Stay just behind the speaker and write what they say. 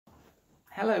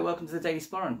Hello, welcome to the Daily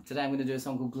Sporran. Today I'm going to do a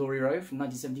song called Glory Road from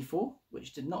 1974,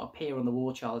 which did not appear on the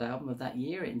War Child album of that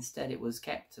year. Instead, it was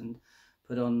kept and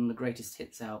put on the Greatest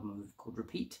Hits album called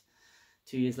Repeat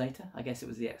 2 years later. I guess it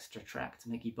was the extra track to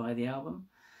make you buy the album.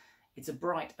 It's a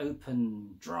bright,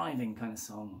 open, driving kind of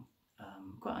song.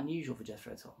 Quite unusual for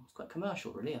Jethro Tull. It's quite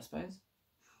commercial, really, I suppose.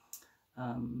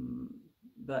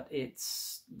 But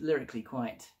it's lyrically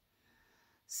quite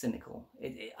cynical.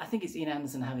 I think it's Ian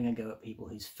Anderson having a go at people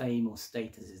whose fame or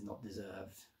status is not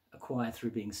deserved, acquired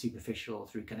through being superficial or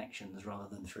through connections rather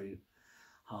than through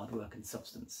hard work and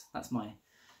substance. That's my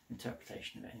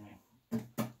interpretation of it anyway.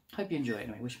 Hope you enjoy it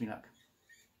anyway. Wish me luck.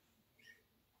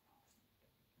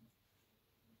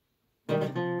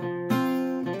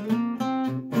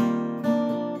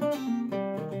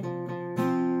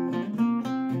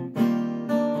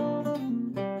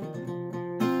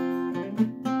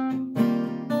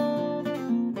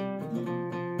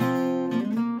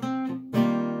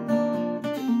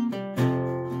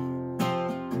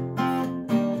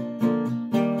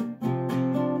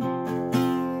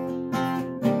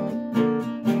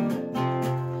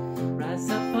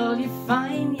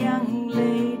 Fine young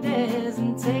ladies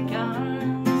and take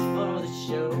arms for the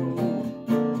show.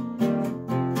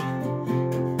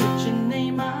 Put your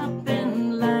name up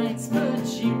in lights, put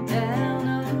you down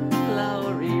on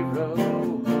Glory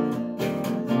Road.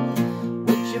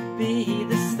 Would you be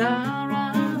the star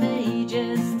of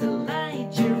ages to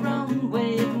light your own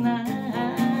way of night?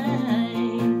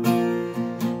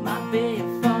 Might be a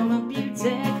former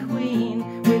beauty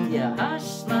queen with your harsh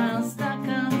smile stuck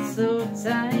on so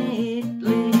tight.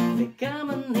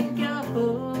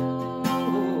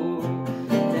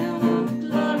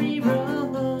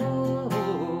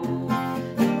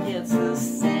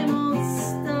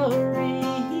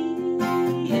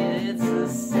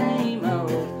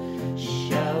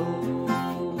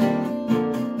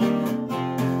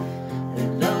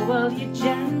 Well, you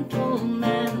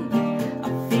gentlemen, I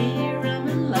fear I'm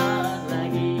in love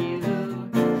like you.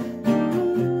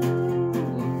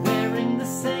 Wearing the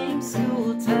same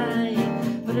school tie,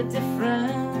 but a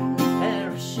different pair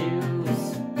of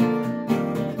shoes.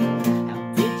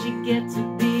 How did you get to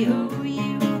be who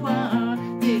you are?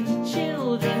 Did your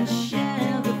children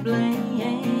share the blame?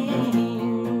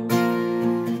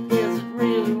 Is it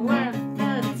really worth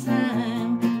the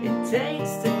time it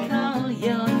takes to call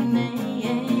your name?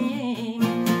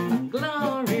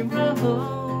 Glory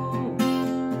Road,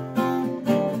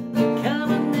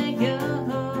 come and they go.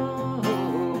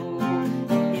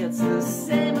 It's the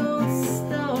same old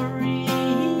story,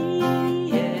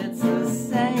 it's the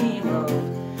same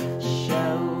old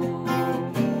show.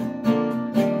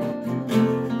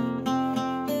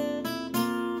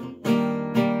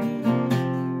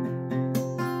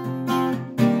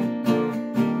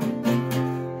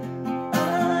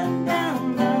 On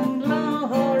down the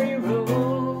Glory Road,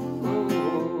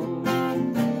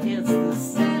 it's the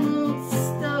same old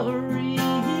story,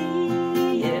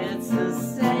 it's the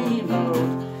same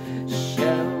old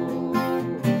show.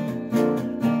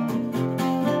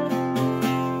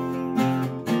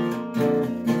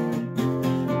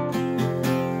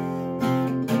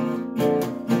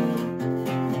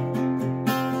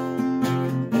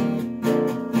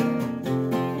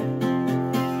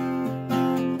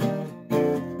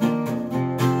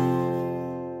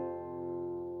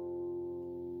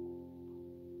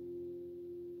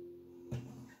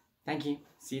 Thank you.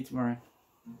 See you tomorrow.